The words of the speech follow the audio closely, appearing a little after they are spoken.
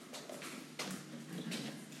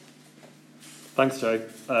Thanks, Joe.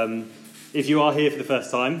 If you are here for the first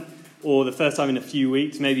time, or the first time in a few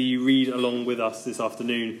weeks, maybe you read along with us this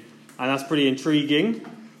afternoon, and that's pretty intriguing,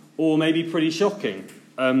 or maybe pretty shocking.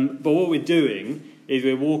 But what we're doing is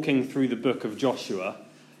we're walking through the book of Joshua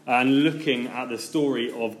and looking at the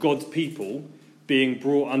story of God's people being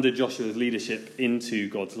brought under Joshua's leadership into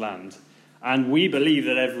God's land. And we believe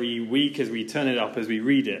that every week as we turn it up, as we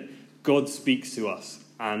read it, God speaks to us.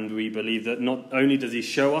 And we believe that not only does he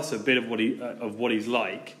show us a bit of what he's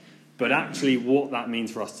like, but actually what that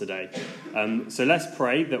means for us today. So let's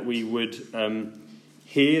pray that we would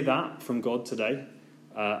hear that from God today,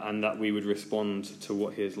 and that we would respond to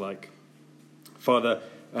what he is like. Father,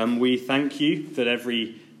 we thank you that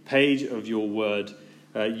every page of your word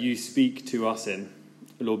you speak to us in.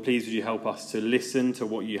 Lord, please would you help us to listen to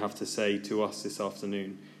what you have to say to us this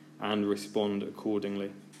afternoon and respond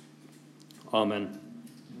accordingly. Amen.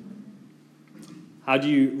 How do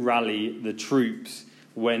you rally the troops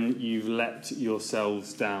when you've let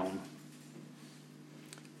yourselves down?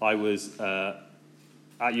 I was at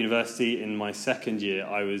university in my second year.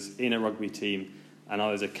 I was in a rugby team and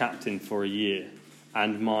I was a captain for a year.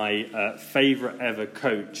 And my favourite ever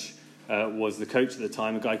coach was the coach at the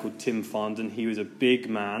time, a guy called Tim Farndon. He was a big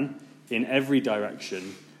man in every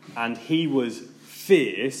direction and he was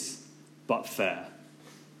fierce but fair.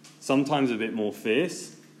 Sometimes a bit more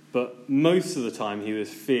fierce, but most of the time he was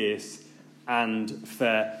fierce and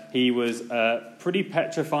fair. He was pretty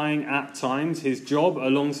petrifying at times. His job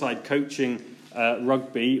alongside coaching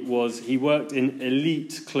rugby was he worked in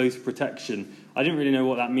elite close protection. I didn't really know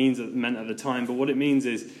what that meant at the time, but what it means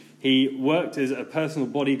is he worked as a personal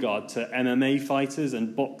bodyguard to MMA fighters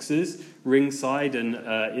and boxers ringside and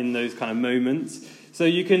in those kind of moments. So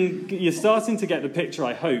you're starting to get the picture,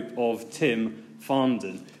 I hope, of Tim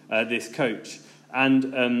Farndon, this coach.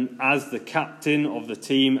 And as the captain of the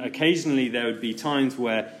team, occasionally there would be times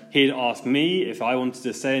where he'd ask me if I wanted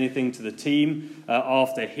to say anything to the team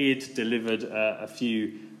after he'd delivered a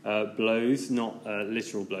few blows, not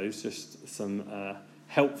literal blows, just some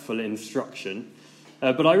helpful instruction.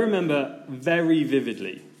 But I remember very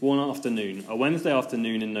vividly one afternoon, a Wednesday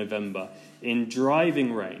afternoon in November, in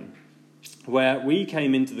driving rain, where we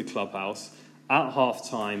came into the clubhouse at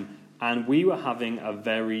half-time and we were having a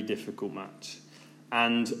very difficult match.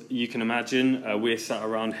 And you can imagine we're sat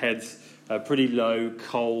around, heads pretty low,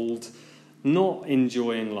 cold, not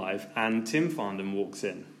enjoying life. And Tim Farndon walks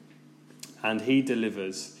in and he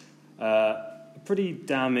delivers a pretty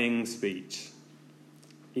damning speech.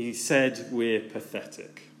 He said we're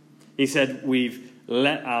pathetic. He said we've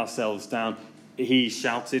let ourselves down. He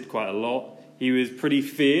shouted quite a lot. He was pretty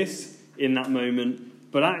fierce in that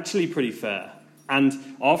moment, but actually pretty fair. And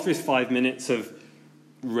after his 5 minutes of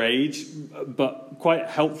rage, but quite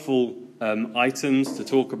helpful items to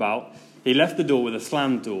talk about, he left the door with a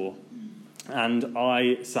slammed door, and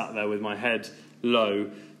I sat there with my head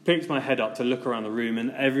low, picked my head up to look around the room,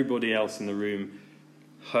 and everybody else in the room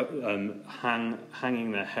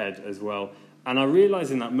hanging their head as well. And I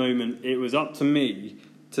realised in that moment it was up to me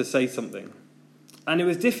to say something. And it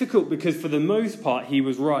was difficult because for the most part he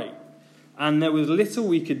was right, and there was little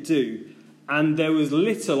we could do. And there was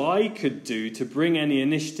little I could do to bring any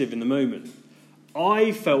initiative in the moment.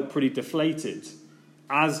 I felt pretty deflated,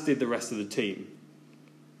 as did the rest of the team.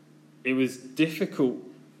 It was difficult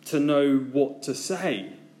to know what to say.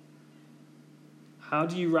 How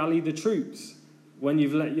do you rally the troops when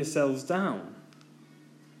you've let yourselves down?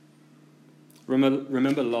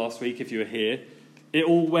 Remember last week, if you were here, it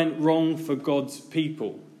all went wrong for God's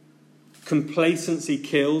people. Complacency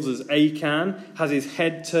kills as Achan has his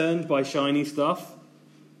head turned by shiny stuff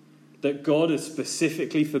that God has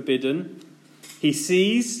specifically forbidden. He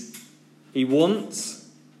sees, he wants,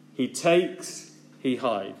 he takes, he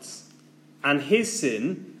hides. And his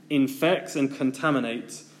sin infects and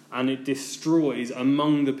contaminates and it destroys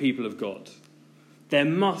among the people of God. There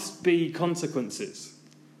must be consequences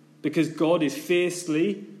because God is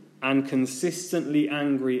fiercely and consistently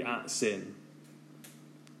angry at sin.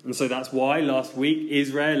 And so that's why last week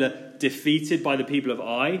Israel are defeated by the people of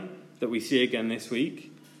Ai, that we see again this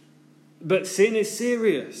week. But sin is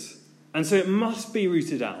serious, and so it must be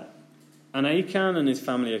rooted out. And Achan and his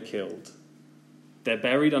family are killed. They're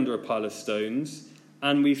buried under a pile of stones.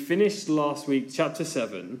 And we finished last week, chapter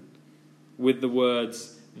 7, with the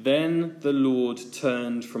words, "Then the Lord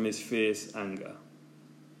turned from his fierce anger."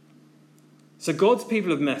 So God's people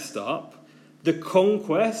have messed up. The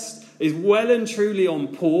conquest is well and truly on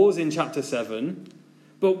pause in chapter 7.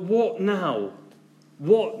 But what now?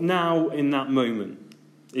 What now in that moment?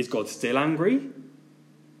 Is God still angry?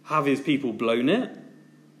 Have his people blown it?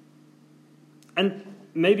 And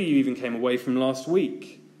maybe you even came away from last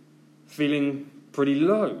week feeling pretty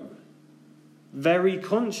low, very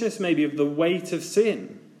conscious maybe of the weight of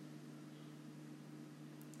sin.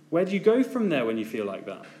 Where do you go from there when you feel like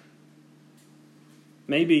that?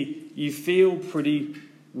 Maybe you feel pretty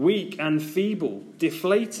weak and feeble,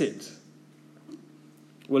 deflated.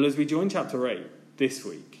 Well, as we join chapter 8 this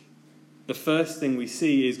week, the first thing we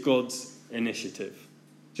see is God's initiative.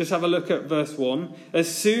 Just have a look at verse 1.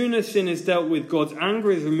 As soon as sin is dealt with, God's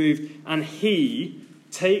anger is removed, and he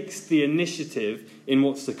takes the initiative in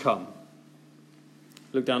what's to come.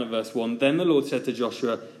 Look down at verse 1. Then the Lord said to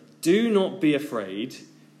Joshua, "Do not be afraid.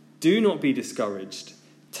 Do not be discouraged.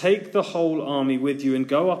 Take the whole army with you and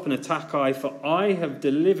go up and attack Ai, for I have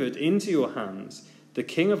delivered into your hands the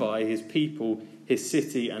king of Ai, his people, his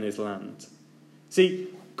city, and his land." See,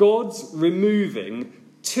 God's removing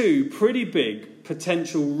two pretty big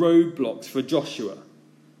potential roadblocks for Joshua: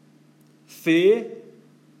 fear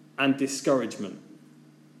and discouragement.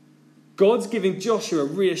 God's giving Joshua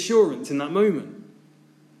reassurance in that moment.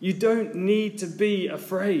 You don't need to be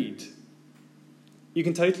afraid. You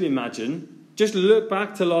can totally imagine, just look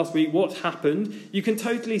back to last week, what's happened. You can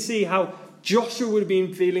totally see how Joshua would have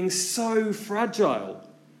been feeling so fragile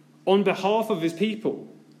on behalf of his people.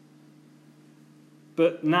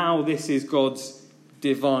 But now this is God's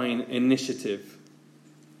divine initiative.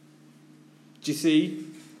 Do you see?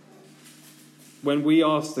 When we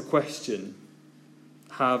ask the question,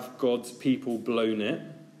 have God's people blown it?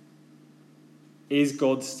 Is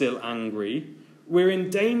God still angry? We're in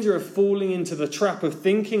danger of falling into the trap of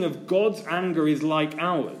thinking of God's anger is like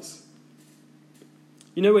ours.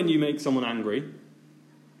 You know when you make someone angry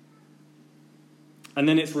and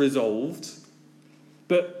then it's resolved,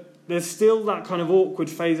 but there's still that kind of awkward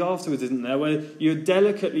phase afterwards, isn't there, where you're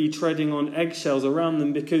delicately treading on eggshells around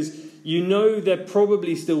them because you know they're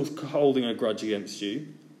probably still holding a grudge against you.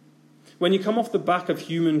 When you come off the back of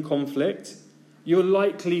human conflict, you're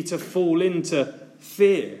likely to fall into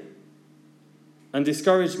fear and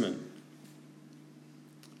discouragement.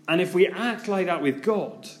 And if we act like that with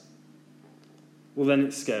God, well, then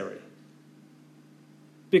it's scary.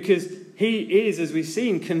 Because he is, as we've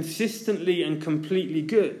seen, consistently and completely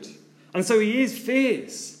good. And so he is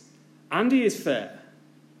fierce and he is fair.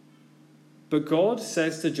 But God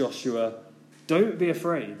says to Joshua, don't be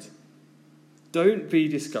afraid. Don't be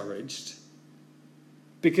discouraged.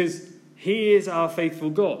 Because he is our faithful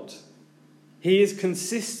God. He is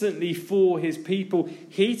consistently for his people.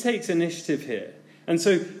 He takes initiative here. And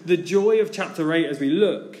so the joy of chapter 8 as we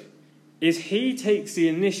look is he takes the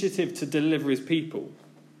initiative to deliver his people.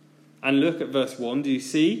 And look at verse 1. Do you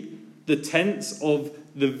see the tense of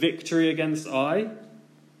the victory against Ai?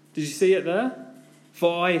 Did you see it there?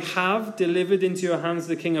 For I have delivered into your hands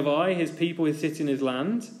the king of Ai, his people, his city, and his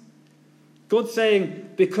land. God's saying,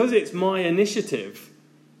 because it's my initiative,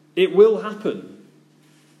 it will happen.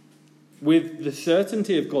 With the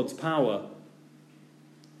certainty of God's power,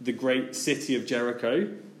 the great city of Jericho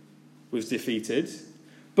was defeated.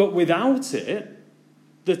 But without it,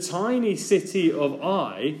 the tiny city of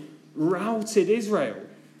Ai routed Israel.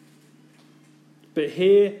 But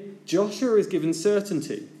here, Joshua is given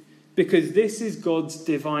certainty because this is God's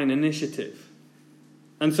divine initiative.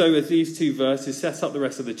 And so as these two verses set up the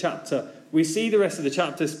rest of the chapter, we see the rest of the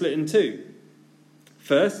chapter split in two.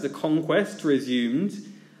 First, the conquest resumed.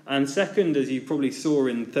 And second, as you probably saw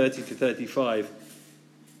in 30 to 35,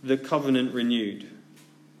 the covenant renewed.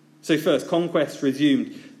 So first, conquest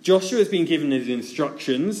resumed. Joshua has been given his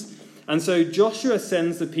instructions. And so Joshua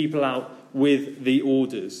sends the people out with the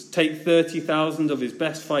orders. Take 30,000 of his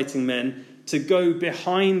best fighting men to go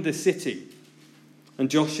behind the city. And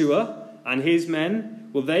Joshua and his men,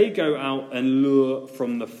 well, they go out and lure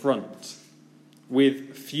from the front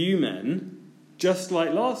with few men, just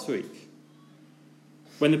like last week.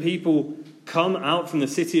 When the people come out from the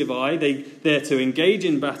city of Ai, they're to engage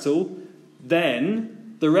in battle.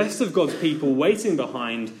 Then the rest of God's people waiting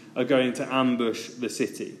behind are going to ambush the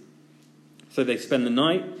city. So they spend the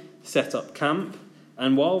night, set up camp,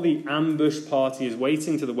 and while the ambush party is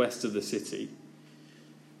waiting to the west of the city,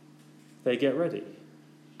 they get ready.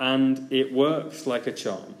 And it works like a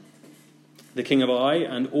charm. The king of Ai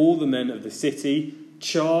and all the men of the city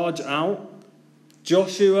charge out.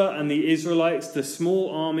 Joshua and the Israelites, the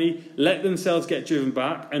small army, let themselves get driven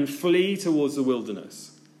back and flee towards the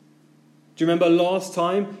wilderness. Do you remember last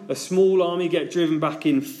time a small army get driven back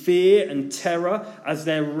in fear and terror as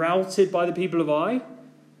they're routed by the people of Ai?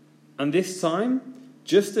 And this time,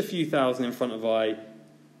 just a few thousand in front of Ai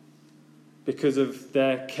because of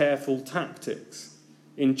their careful tactics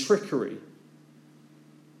in trickery.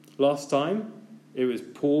 Last time, It was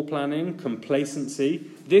poor planning, complacency.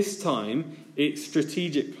 This time, it's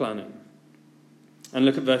strategic planning. And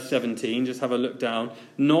look at verse 17, just have a look down.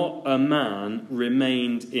 Not a man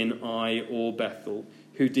remained in Ai or Bethel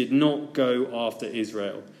who did not go after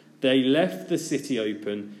Israel. They left the city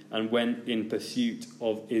open and went in pursuit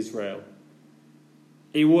of Israel.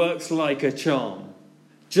 It works like a charm.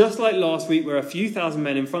 Just like last week, where a few thousand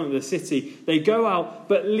men in front of the city, they go out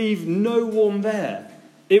but leave no one there.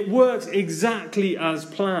 It works exactly as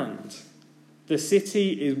planned. The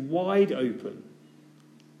city is wide open.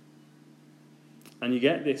 And you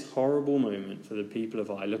get this horrible moment for the people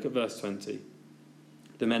of Ai. Look at verse 20.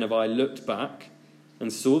 The men of Ai looked back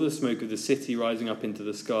and saw the smoke of the city rising up into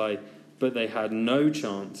the sky, but they had no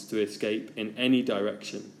chance to escape in any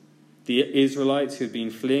direction. The Israelites who had been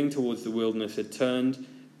fleeing towards the wilderness had turned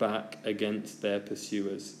back against their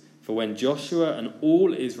pursuers. For when Joshua and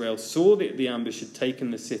all Israel saw that the ambush had taken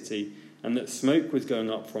the city and that smoke was going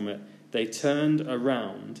up from it, they turned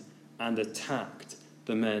around and attacked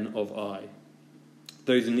the men of Ai.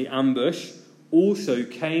 Those in the ambush also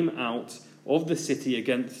came out of the city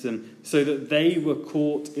against them, so that they were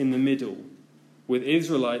caught in the middle, with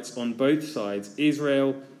Israelites on both sides.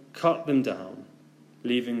 Israel cut them down,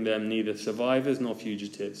 leaving them neither survivors nor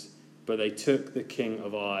fugitives, but they took the king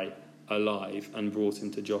of Ai alive and brought him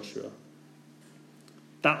to Joshua.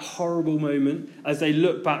 That horrible moment, as they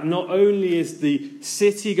look back, not only is the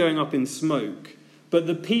city going up in smoke, but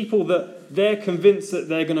the people that they're convinced that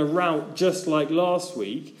they're going to rout, just like last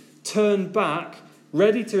week, turn back,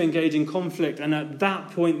 ready to engage in conflict, and at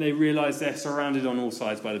that point they realise they're surrounded on all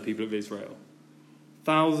sides by the people of Israel.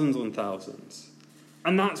 Thousands on thousands.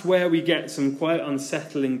 And that's where we get some quite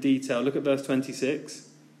unsettling detail. Look at verse 26.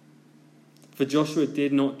 For Joshua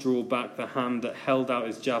did not draw back the hand that held out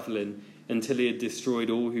his javelin until he had destroyed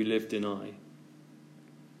all who lived in Ai.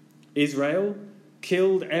 Israel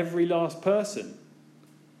killed every last person.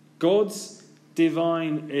 God's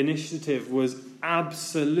divine initiative was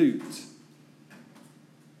absolute.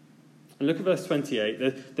 And look at verse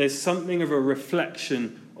 28. There's something of a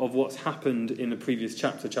reflection of what's happened in the previous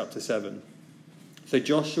chapter, chapter 7. So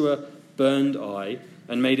Joshua burned Ai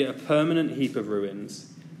and made it a permanent heap of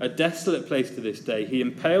ruins, a desolate place to this day. He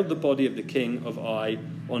impaled the body of the king of Ai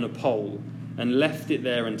on a pole and left it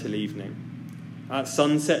there until evening. At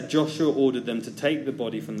sunset, Joshua ordered them to take the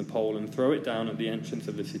body from the pole and throw it down at the entrance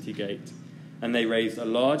of the city gate. And they raised a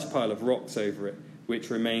large pile of rocks over it, which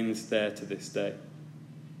remains there to this day.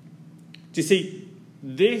 Do you see,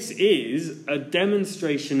 this is a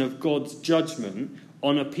demonstration of God's judgment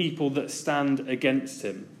on a people that stand against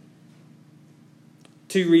him.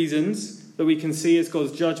 Two reasons that we can see as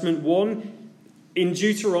God's judgment. One, in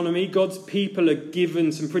Deuteronomy, God's people are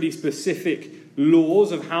given some pretty specific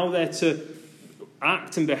laws of how they're to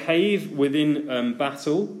act and behave within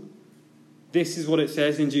battle. This is what it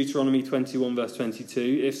says in Deuteronomy 21 verse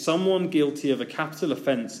 22. If someone guilty of a capital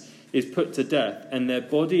offence is put to death and their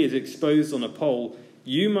body is exposed on a pole,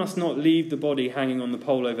 you must not leave the body hanging on the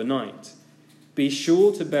pole overnight. Be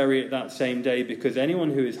sure to bury it that same day, because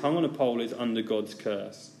anyone who is hung on a pole is under God's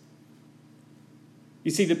curse.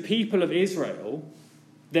 You see, the people of Israel,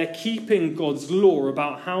 they're keeping God's law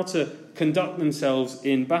about how to conduct themselves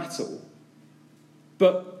in battle,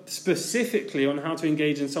 but specifically on how to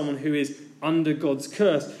engage in someone who is under God's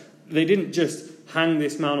curse. They didn't just hang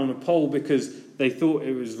this man on a pole because they thought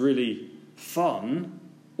it was really fun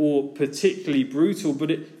or particularly brutal, but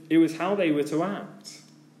it was how they were to act.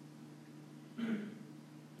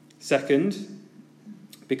 Second,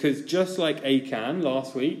 because just like Achan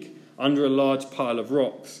last week, under a large pile of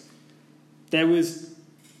rocks, there was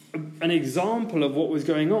an example of what was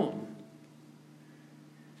going on.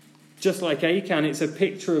 Just like Achan, it's a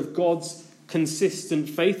picture of God's consistent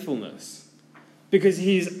faithfulness, because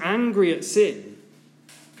he's angry at sin.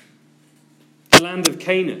 The land of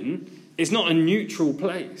Canaan is not a neutral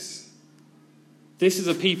place. This is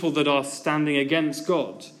a people that are standing against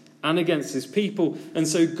God and against his people. And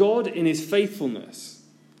so God, in his faithfulness,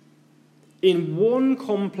 in one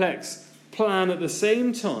complex plan at the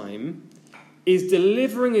same time, is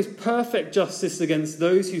delivering his perfect justice against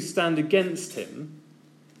those who stand against him,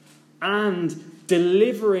 and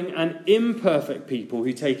delivering an imperfect people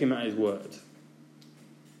who take him at his word.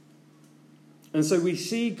 And so we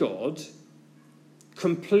see God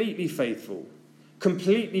completely faithful,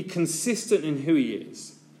 completely consistent in who he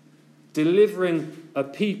is, delivering a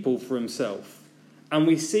people for himself. And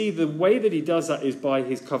we see the way that he does that is by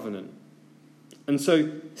his covenant. And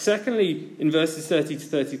so, secondly, in verses 30 to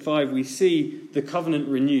 35, we see the covenant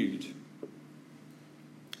renewed.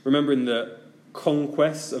 Remembering the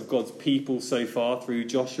conquests of God's people so far through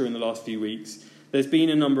Joshua in the last few weeks, there's been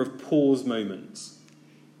a number of pause moments.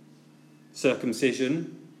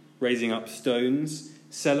 Circumcision, raising up stones,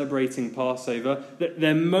 celebrating Passover.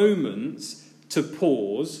 They're moments to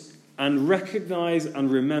pause and recognise and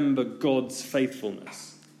remember God's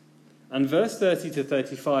faithfulness. And verse 30 to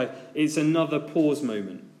 35, it's another pause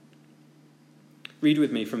moment. Read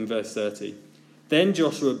with me from verse 30. Then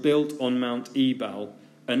Joshua built on Mount Ebal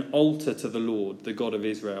an altar to the Lord, the God of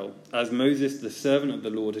Israel, as Moses, the servant of the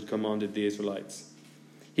Lord, had commanded the Israelites.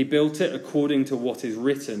 He built it according to what is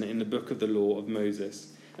written in the book of the law of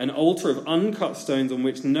Moses, an altar of uncut stones on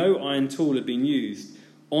which no iron tool had been used.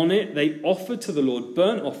 On it they offered to the Lord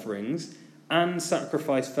burnt offerings and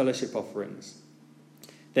sacrificed fellowship offerings.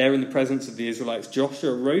 There in the presence of the Israelites,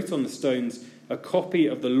 Joshua wrote on the stones a copy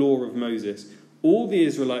of the law of Moses. All the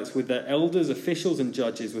Israelites with their elders, officials and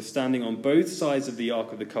judges were standing on both sides of the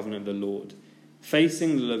Ark of the Covenant of the Lord,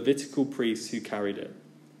 facing the Levitical priests who carried it.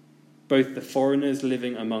 Both the foreigners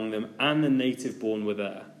living among them and the native-born were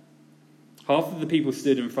there. Half of the people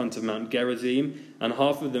stood in front of Mount Gerizim and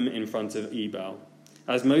half of them in front of Ebal,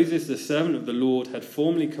 as Moses, the servant of the Lord, had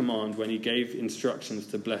formerly commanded when he gave instructions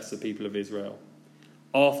to bless the people of Israel.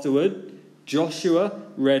 Afterward, Joshua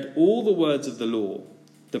read all the words of the law,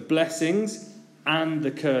 the blessings and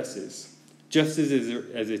the curses, just as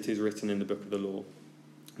it is written in the book of the law.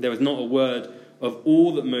 There was not a word of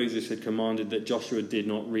all that Moses had commanded that Joshua did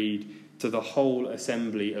not read to the whole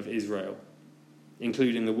assembly of Israel,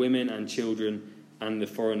 including the women and children and the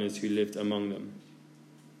foreigners who lived among them.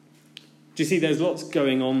 Do you see, there's lots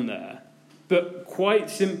going on there, but quite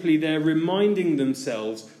simply they're reminding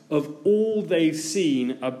themselves of all they've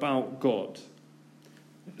seen about God.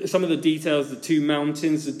 Some of the details, the two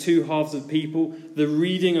mountains, the two halves of people, the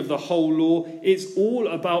reading of the whole law, it's all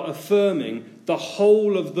about affirming the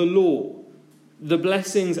whole of the law, the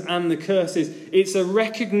blessings and the curses. It's a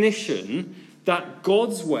recognition that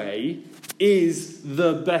God's way is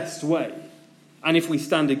the best way. And if we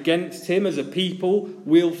stand against him as a people,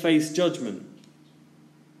 we'll face judgment.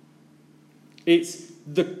 It's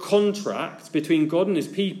the contract between God and his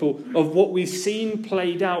people of what we've seen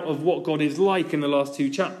played out of what God is like in the last two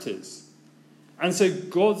chapters. And so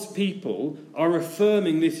God's people are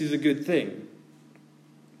affirming this is a good thing.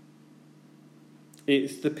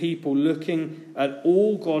 It's the people looking at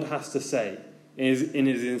all God has to say in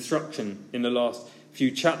his instruction in the last few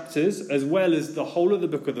chapters, as well as the whole of the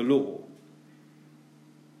book of the law.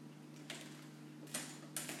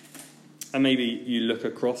 And maybe you look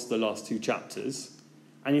across the last two chapters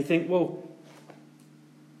and you think, well,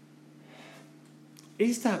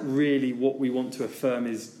 is that really what we want to affirm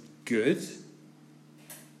is good?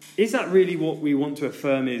 Is that really what we want to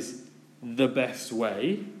affirm is the best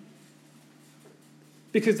way?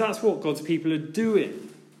 Because that's what God's people are doing.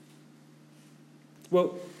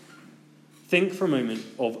 Well, think for a moment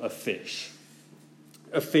of a fish.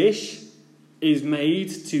 A fish is made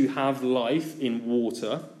to have life in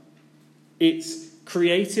water. It's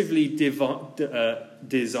creatively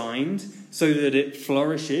designed so that it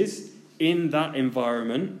flourishes in that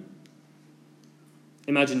environment.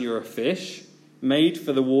 Imagine you're a fish made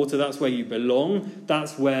for the water. That's where you belong.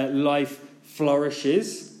 That's where life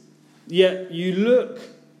flourishes. Yet you look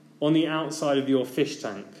on the outside of your fish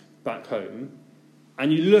tank back home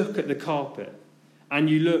and you look at the carpet and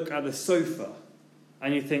you look at the sofa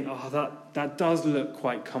and you think, oh, that does look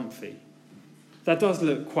quite comfy. That does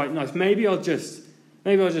look quite nice. Maybe I'll just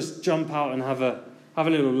jump out and have a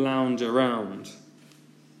little lounge around.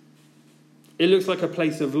 It looks like a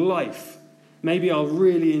place of life. Maybe I'll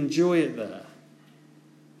really enjoy it there.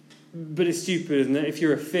 But it's stupid, isn't it? If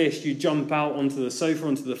you're a fish, you jump out onto the sofa,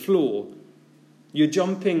 onto the floor. You're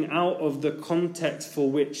jumping out of the context for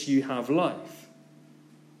which you have life.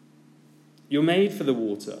 You're made for the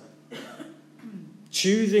water.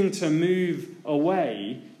 Choosing to move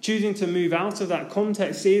away, choosing to move out of that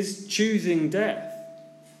context is choosing death.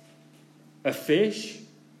 A fish,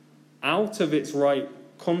 out of its right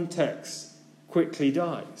context, quickly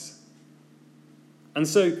dies. And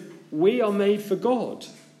so we are made for God.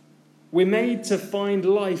 We're made to find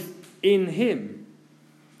life in him.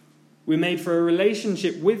 We're made for a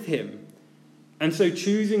relationship with him. And so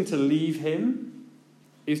choosing to leave him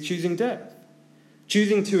is choosing death.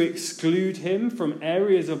 Choosing to exclude him from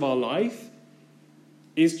areas of our life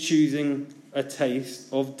is choosing a taste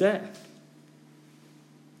of death.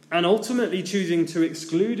 And ultimately choosing to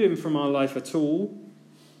exclude him from our life at all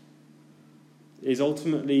is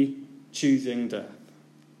ultimately choosing death.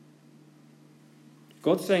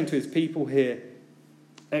 God's saying to his people here,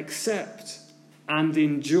 accept and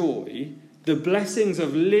enjoy the blessings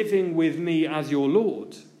of living with me as your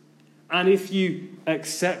Lord. And if you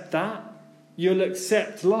accept that, you'll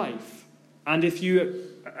accept life. And if you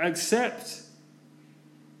accept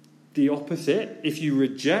the opposite, if you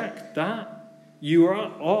reject that, you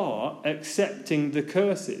are accepting the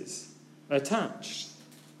curses attached.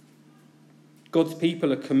 God's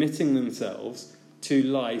people are committing themselves to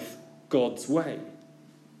life God's way.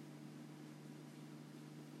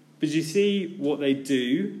 But you see what they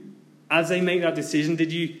do as they make that decision?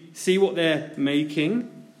 Did you see what they're making?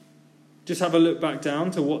 Just have a look back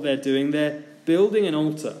down to what they're doing. They're building an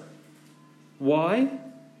altar. Why?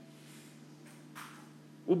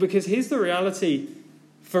 Well, because here's the reality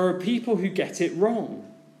for a people who get it wrong.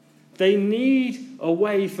 They need a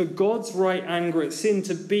way for God's right anger at sin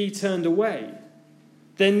to be turned away.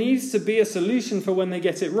 There needs to be a solution for when they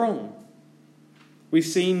get it wrong. We've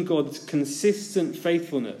seen God's consistent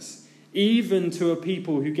faithfulness, even to a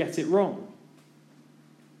people who get it wrong.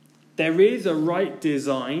 There is a right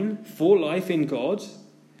design for life in God.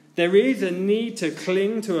 There is a need to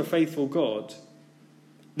cling to a faithful God.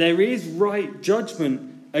 There is right judgment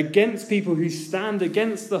against people who stand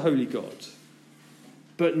against the holy God.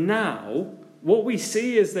 But now, what we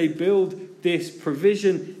see as they build this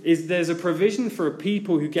provision is there's a provision for a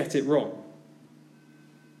people who get it wrong.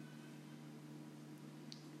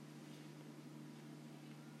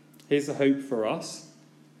 Here's the hope for us.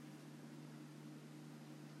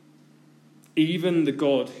 Even the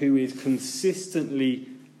God who is consistently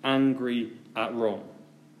angry at wrong,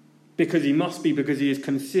 because he must be, because he is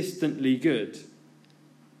consistently good.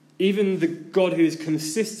 Even the God who is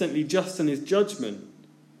consistently just in his judgment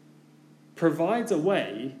provides a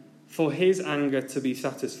way for his anger to be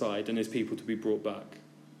satisfied and his people to be brought back.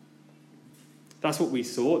 That's what we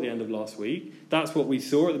saw at the end of last week. That's what we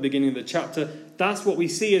saw at the beginning of the chapter. That's what we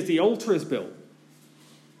see as the altar is built.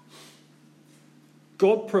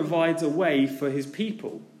 God provides a way for his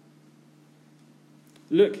people.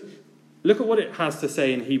 Look at what it has to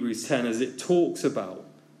say in Hebrews 10 as it talks about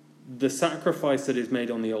the sacrifice that is made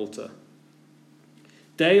on the altar.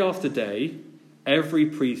 Day after day, every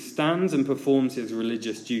priest stands and performs his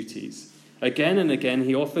religious duties. Again and again,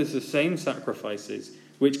 he offers the same sacrifices,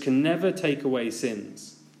 which can never take away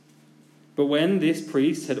sins. But when this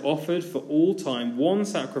priest had offered for all time one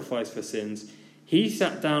sacrifice for sins, he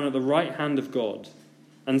sat down at the right hand of God.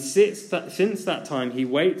 And since that time, he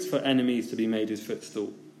waits for enemies to be made his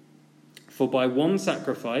footstool. For by one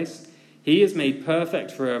sacrifice, he has made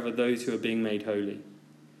perfect forever those who are being made holy.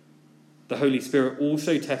 The Holy Spirit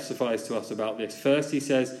also testifies to us about this. First, he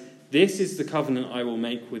says, "This is the covenant I will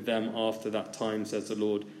make with them after that time, says the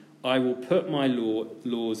Lord. I will put my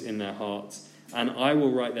laws in their hearts, and I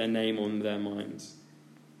will write their name on their minds."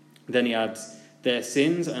 Then he adds, "Their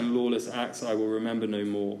sins and lawless acts I will remember no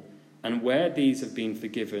more. And where these have been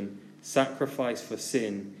forgiven, sacrifice for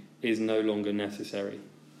sin is no longer necessary."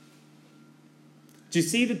 Do you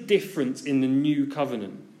see the difference in the new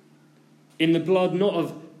covenant? In the blood not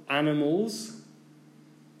of animals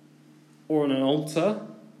or on an altar,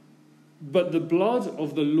 but the blood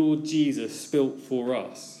of the Lord Jesus spilt for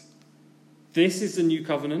us. This is the new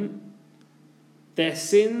covenant. Their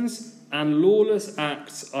sins and lawless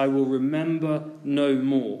acts I will remember no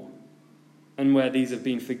more. And where these have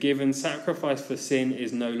been forgiven, sacrifice for sin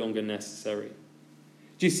is no longer necessary.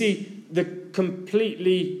 Do you see the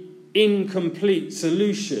completely incomplete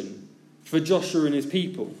solution for Joshua and his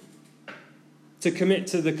people? To commit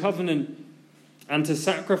to the covenant and to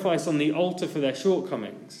sacrifice on the altar for their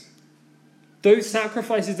shortcomings. Those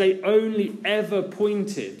sacrifices, they only ever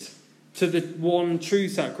pointed to the one true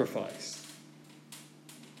sacrifice.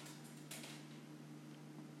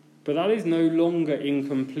 But that is no longer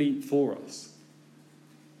incomplete for us.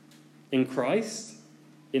 In Christ,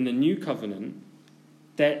 in the new covenant,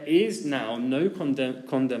 there is now no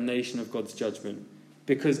condemnation of God's judgment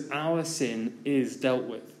because our sin is dealt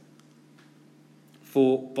with.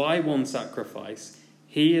 For by one sacrifice,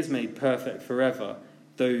 he has made perfect forever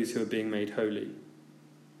those who are being made holy.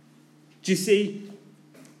 Do you see,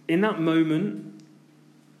 in that moment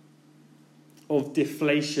of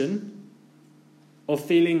deflation, of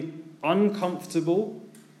feeling uncomfortable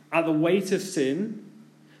at the weight of sin,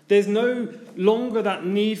 there's no longer that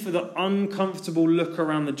need for the uncomfortable look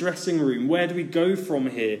around the dressing room. Where do we go from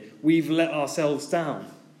here? We've let ourselves down.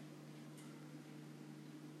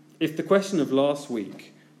 If the question of last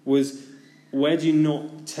week was, where do you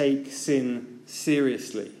not take sin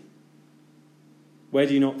seriously? Where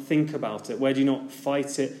do you not think about it? Where do you not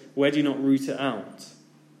fight it? Where do you not root it out?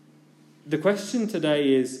 The question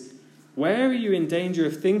today is, where are you in danger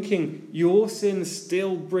of thinking your sin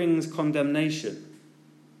still brings condemnation?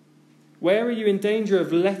 Where are you in danger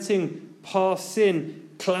of letting past sin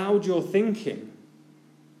cloud your thinking?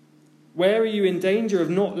 Where are you in danger of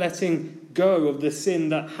not letting go of the sin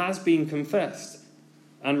that has been confessed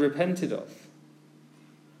and repented of?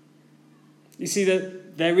 You see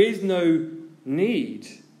that there is no need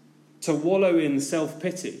to wallow in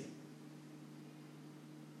self-pity.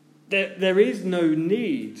 There is no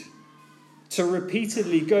need to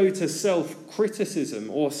repeatedly go to self-criticism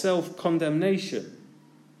or self-condemnation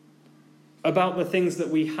about the things that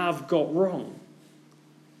we have got wrong.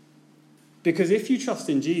 Because if you trust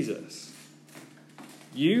in Jesus,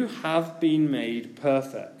 you have been made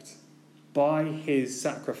perfect by his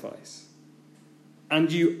sacrifice.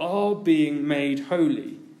 And you are being made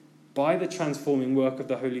holy by the transforming work of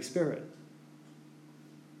the Holy Spirit.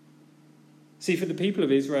 See, for the people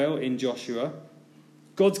of Israel in Joshua,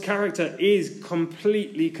 God's character is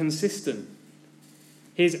completely consistent.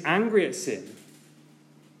 He is angry at sin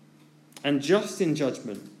and just in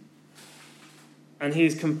judgment. And he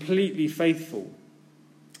is completely faithful.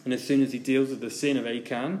 And as soon as he deals with the sin of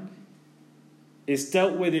Achan, it's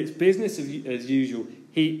dealt with its business as usual.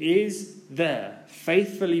 He is there,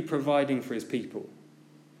 faithfully providing for his people.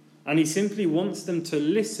 And he simply wants them to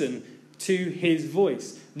listen to his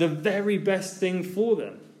voice, the very best thing for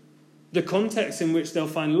them, the context in which they'll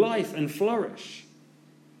find life and flourish.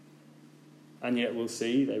 And yet we'll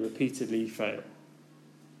see they repeatedly fail.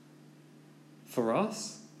 For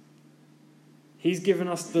us, he's given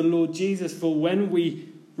us the Lord Jesus for when we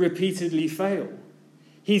repeatedly fail.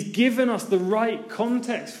 He's given us the right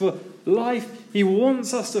context for life. He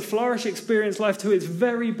wants us to flourish, experience life to its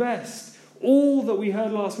very best. All that we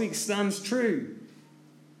heard last week stands true.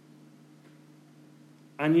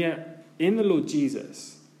 And yet, in the Lord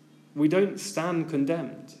Jesus, we don't stand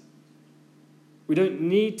condemned. We don't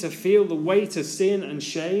need to feel the weight of sin and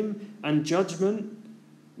shame and judgment.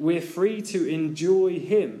 We're free to enjoy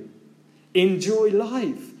him. Enjoy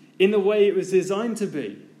life in the way it was designed to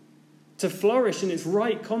be. To flourish in its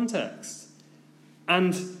right context.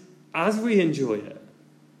 And as we enjoy it,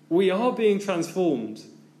 we are being transformed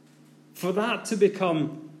for that to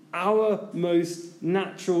become our most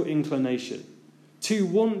natural inclination.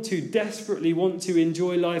 To desperately want to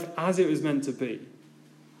enjoy life as it was meant to be.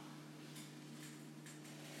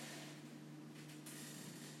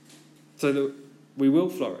 So that we will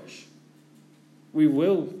flourish. We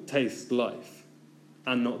will taste life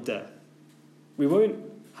and not death. We won't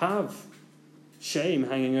have shame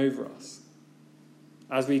hanging over us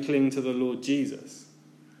as we cling to the Lord Jesus.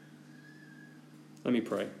 Let me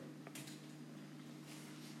pray.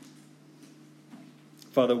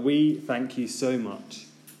 Father, we thank you so much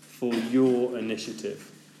for your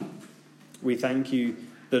initiative. We thank you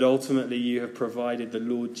that ultimately you have provided the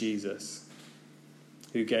Lord Jesus,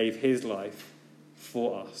 who gave his life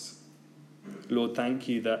for us. Lord, thank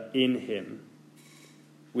you that in him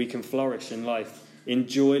we can flourish in life,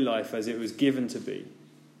 enjoy life as it was given to be.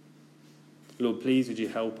 Lord, please would you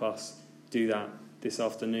help us do that this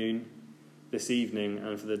afternoon, this evening,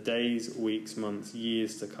 and for the days, weeks, months,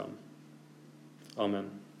 years to come.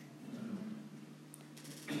 Amen.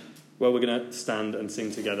 Well, we're going to stand and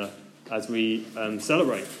sing together as we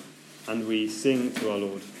celebrate and we sing to our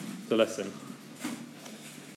Lord. So let's sing.